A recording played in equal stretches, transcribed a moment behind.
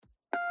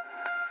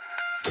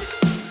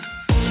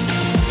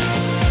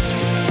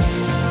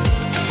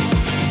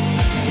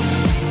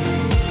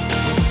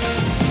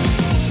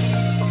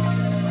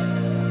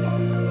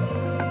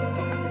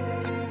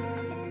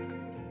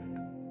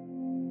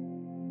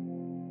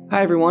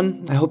Hi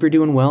everyone, I hope you're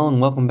doing well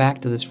and welcome back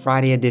to this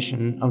Friday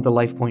edition of the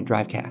LifePoint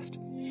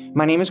Drivecast.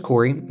 My name is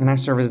Corey and I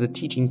serve as the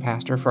teaching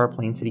pastor for our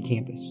Plain City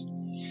campus.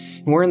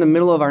 And we're in the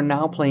middle of our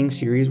Now Playing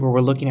series where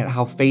we're looking at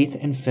how faith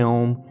and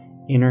film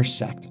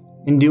intersect.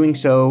 In doing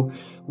so,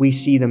 we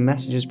see the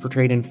messages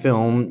portrayed in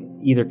film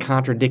either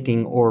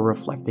contradicting or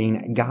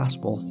reflecting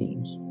gospel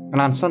themes. And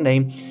on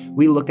Sunday,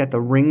 we looked at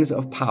The Rings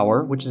of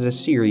Power, which is a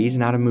series,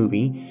 not a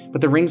movie, but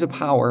The Rings of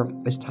Power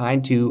is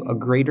tied to a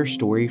greater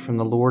story from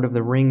the Lord of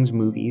the Rings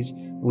movies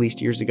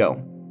released years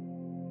ago.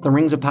 The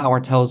Rings of Power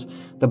tells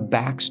the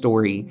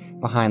backstory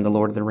behind the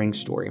Lord of the Rings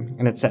story,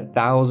 and it's set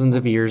thousands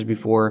of years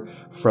before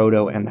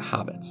Frodo and the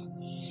Hobbits.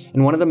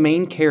 And one of the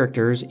main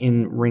characters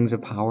in Rings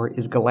of Power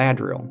is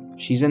Galadriel.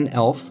 She's an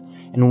elf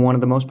and one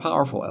of the most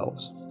powerful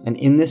elves. And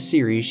in this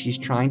series, she's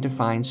trying to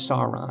find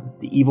Sauron,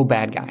 the evil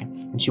bad guy,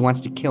 and she wants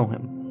to kill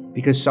him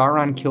because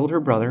Sauron killed her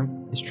brother,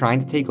 is trying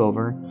to take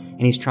over,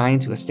 and he's trying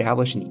to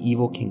establish an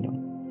evil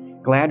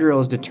kingdom.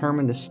 Galadriel is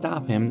determined to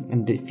stop him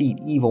and defeat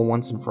evil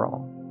once and for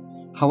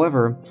all.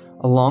 However,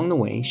 along the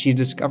way, she's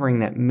discovering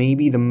that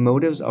maybe the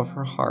motives of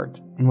her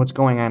heart and what's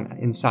going on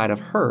inside of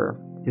her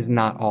is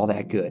not all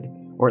that good,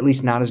 or at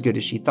least not as good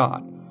as she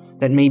thought.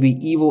 That maybe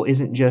evil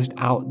isn't just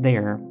out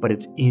there, but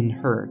it's in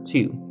her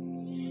too.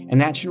 And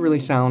that should really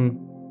sound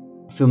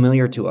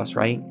familiar to us,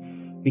 right?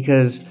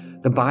 Because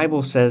the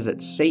Bible says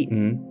that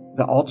Satan,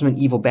 the ultimate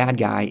evil bad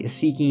guy, is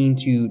seeking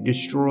to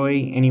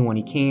destroy anyone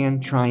he can,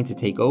 trying to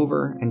take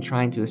over, and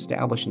trying to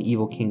establish an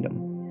evil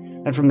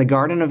kingdom. And from the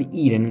Garden of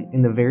Eden,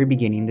 in the very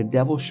beginning, the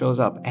devil shows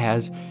up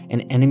as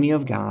an enemy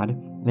of God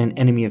and an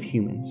enemy of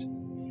humans.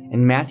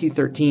 In Matthew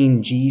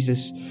 13,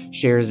 Jesus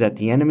shares that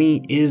the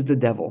enemy is the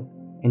devil.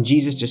 And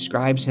Jesus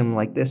describes him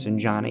like this in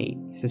John 8.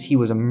 He says he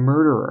was a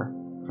murderer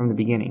from the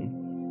beginning.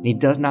 And he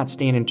does not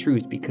stand in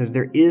truth because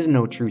there is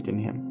no truth in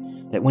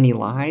him. That when he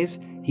lies,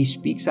 he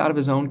speaks out of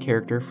his own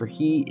character, for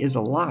he is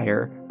a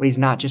liar, but he's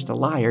not just a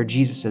liar.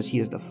 Jesus says he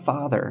is the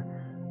father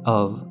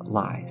of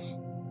lies.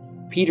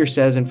 Peter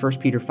says in 1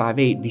 Peter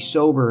 5:8, "Be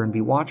sober and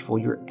be watchful.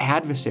 Your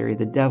adversary,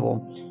 the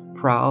devil,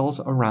 prowls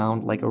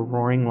around like a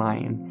roaring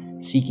lion,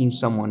 seeking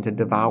someone to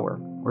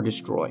devour or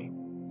destroy."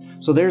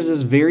 So there's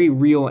this very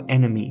real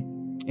enemy,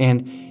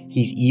 and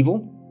he's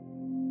evil,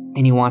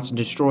 and he wants to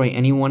destroy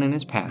anyone in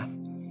his path.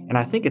 And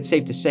I think it's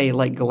safe to say,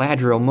 like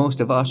Galadriel, most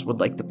of us would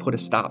like to put a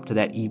stop to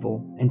that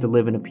evil and to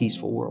live in a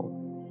peaceful world.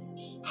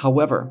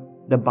 However,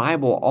 the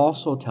Bible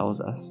also tells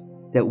us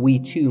that we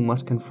too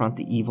must confront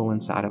the evil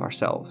inside of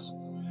ourselves.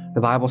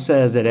 The Bible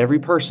says that every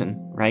person,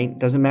 right,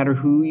 doesn't matter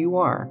who you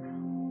are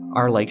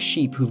like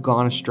sheep who've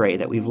gone astray,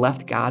 that we've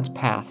left God's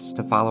paths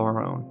to follow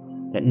our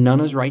own, that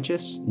none is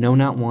righteous, no,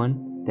 not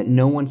one, that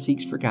no one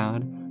seeks for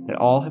God, that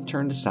all have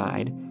turned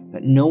aside,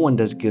 that no one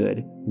does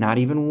good, not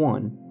even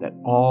one, that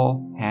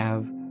all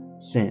have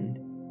sinned.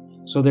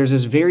 So there's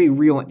this very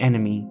real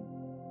enemy,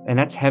 and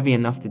that's heavy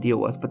enough to deal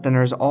with, but then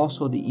there's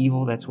also the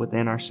evil that's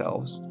within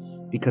ourselves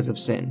because of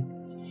sin.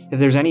 If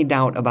there's any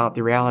doubt about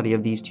the reality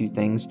of these two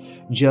things,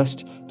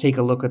 just take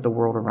a look at the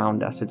world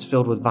around us. It's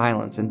filled with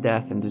violence and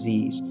death and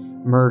disease,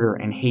 murder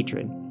and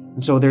hatred.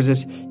 And so there's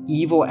this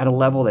evil at a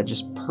level that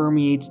just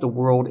permeates the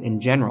world in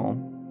general,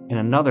 and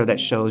another that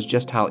shows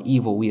just how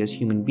evil we as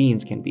human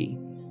beings can be.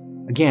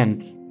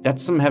 Again,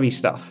 that's some heavy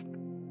stuff,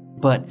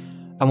 but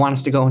I want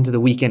us to go into the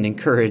weekend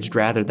encouraged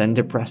rather than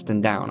depressed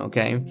and down,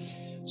 okay?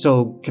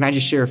 So can I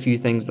just share a few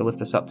things to lift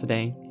us up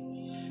today?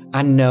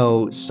 I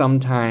know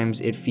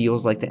sometimes it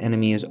feels like the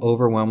enemy is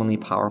overwhelmingly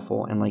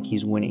powerful and like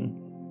he's winning,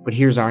 but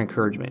here's our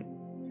encouragement.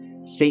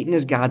 Satan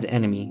is God's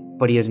enemy,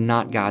 but he is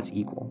not God's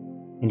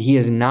equal, and he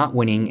is not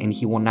winning and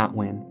he will not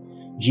win.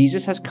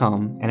 Jesus has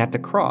come, and at the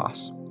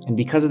cross, and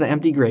because of the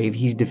empty grave,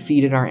 he's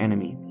defeated our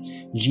enemy.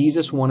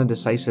 Jesus won a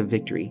decisive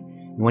victory.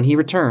 And when he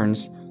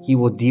returns, he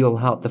will deal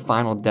out the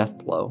final death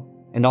blow,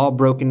 and all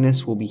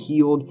brokenness will be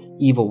healed,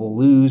 evil will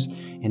lose,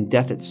 and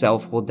death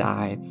itself will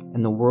die,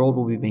 and the world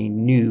will be made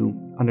new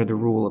under the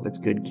rule of its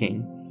good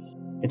king.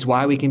 It's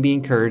why we can be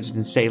encouraged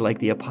and say, like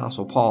the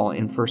Apostle Paul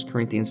in 1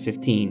 Corinthians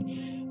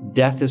 15,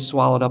 "Death is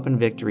swallowed up in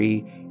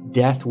victory.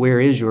 Death, where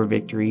is your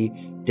victory?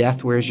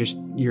 Death, where is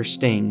your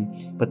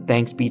sting? But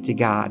thanks be to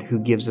God who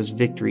gives us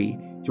victory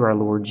through our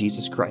Lord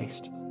Jesus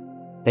Christ.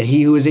 That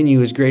he who is in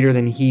you is greater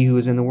than he who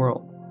is in the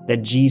world.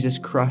 That Jesus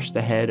crushed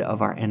the head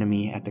of our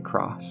enemy at the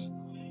cross."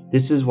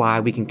 This is why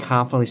we can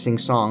confidently sing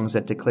songs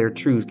that declare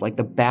truth like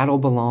 "The battle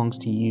belongs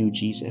to you,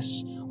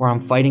 Jesus," or "I'm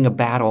fighting a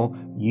battle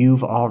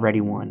you've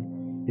already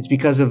won." It's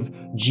because of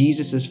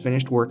Jesus'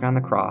 finished work on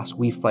the cross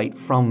we fight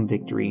from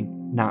victory,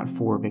 not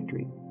for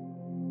victory.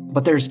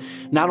 But there's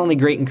not only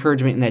great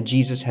encouragement in that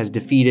Jesus has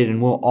defeated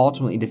and will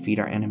ultimately defeat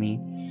our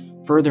enemy.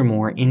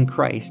 Furthermore, in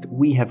Christ,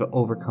 we have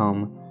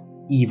overcome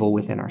evil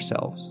within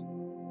ourselves.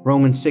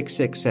 Romans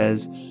 6:6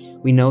 says,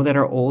 "We know that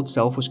our old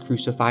self was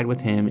crucified with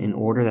him in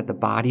order that the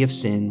body of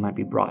sin might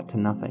be brought to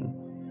nothing,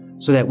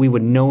 so that we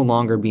would no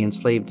longer be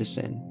enslaved to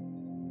sin.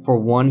 For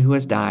one who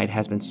has died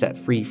has been set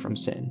free from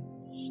sin."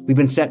 We've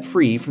been set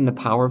free from the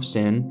power of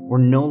sin. We're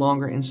no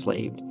longer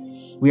enslaved.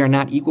 We are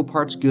not equal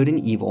parts good and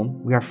evil.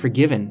 We are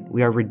forgiven.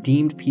 We are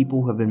redeemed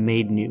people who have been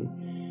made new.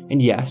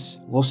 And yes,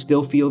 we'll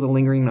still feel the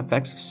lingering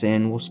effects of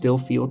sin. We'll still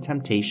feel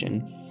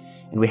temptation.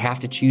 And we have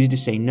to choose to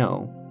say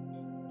no.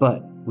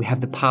 But we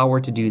have the power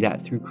to do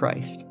that through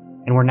Christ.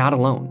 And we're not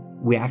alone.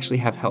 We actually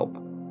have help.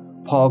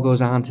 Paul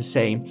goes on to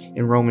say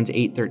in Romans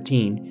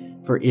 8:13,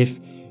 "For if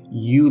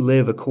you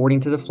live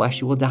according to the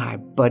flesh, you will die.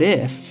 But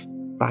if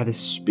by the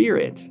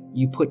Spirit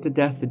you put to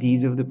death the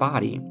deeds of the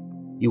body,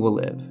 you will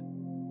live."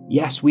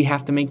 Yes, we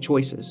have to make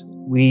choices.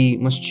 We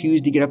must choose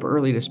to get up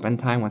early to spend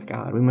time with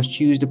God. We must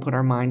choose to put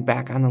our mind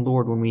back on the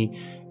Lord when we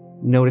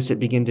notice it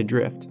begin to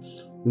drift.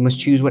 We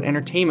must choose what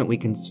entertainment we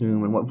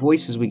consume and what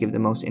voices we give the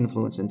most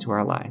influence into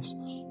our lives.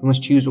 We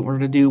must choose what we're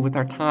to do with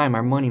our time,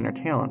 our money, and our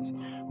talents.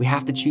 We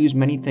have to choose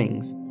many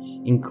things,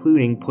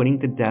 including putting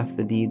to death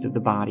the deeds of the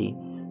body,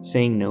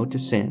 saying no to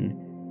sin,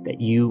 that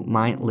you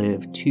might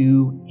live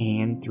to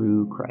and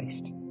through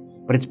Christ.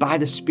 But it's by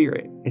the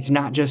Spirit. It's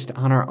not just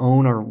on our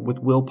own or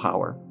with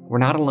willpower. We're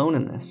not alone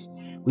in this.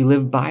 We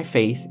live by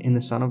faith in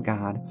the Son of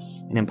God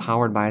and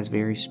empowered by His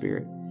very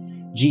Spirit.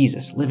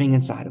 Jesus living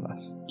inside of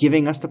us,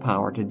 giving us the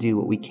power to do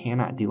what we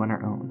cannot do on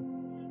our own.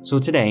 So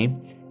today,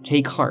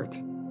 take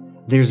heart.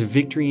 There's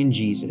victory in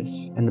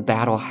Jesus, and the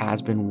battle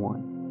has been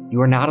won.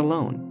 You are not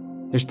alone.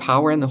 There's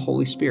power in the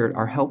Holy Spirit,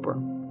 our helper,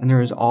 and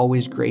there is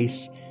always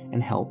grace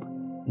and help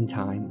in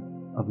time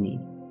of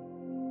need.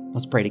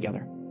 Let's pray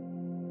together.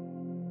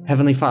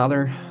 Heavenly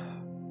Father,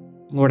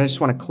 Lord, I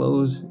just want to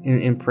close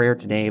in prayer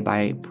today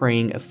by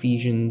praying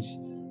Ephesians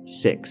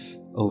 6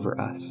 over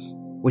us,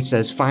 which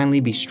says, "Finally,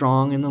 be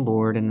strong in the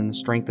Lord and in the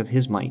strength of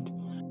His might.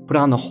 Put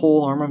on the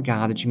whole armor of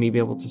God that you may be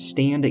able to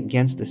stand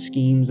against the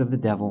schemes of the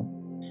devil.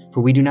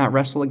 For we do not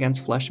wrestle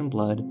against flesh and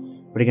blood,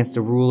 but against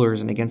the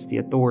rulers and against the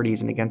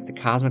authorities and against the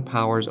cosmic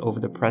powers over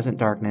the present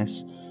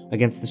darkness,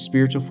 against the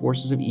spiritual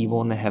forces of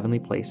evil in the heavenly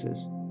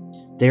places.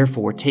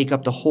 Therefore, take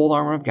up the whole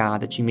armor of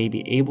God that you may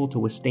be able to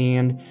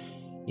withstand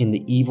in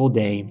the evil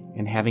day,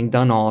 and having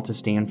done all, to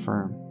stand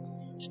firm.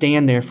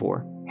 Stand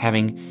therefore,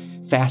 having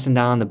fastened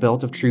on the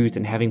belt of truth,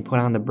 and having put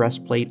on the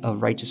breastplate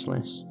of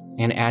righteousness,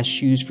 and as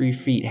shoes for your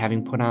feet,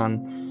 having put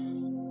on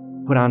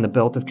the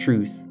belt of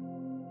truth,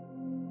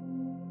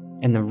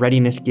 and the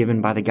readiness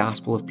given by the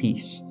gospel of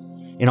peace.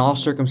 In all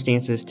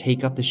circumstances,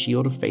 take up the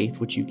shield of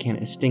faith, which you can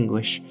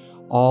extinguish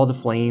all the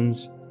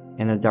flames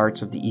and the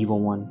darts of the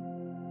evil one,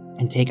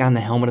 and take on the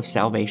helmet of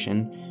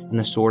salvation and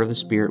the sword of the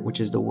Spirit,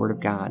 which is the word of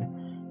God,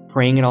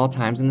 praying at all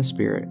times in the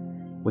Spirit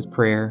with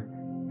prayer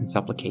and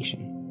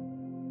supplication."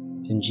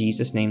 It's in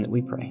Jesus' name that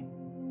we pray.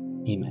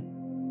 Amen.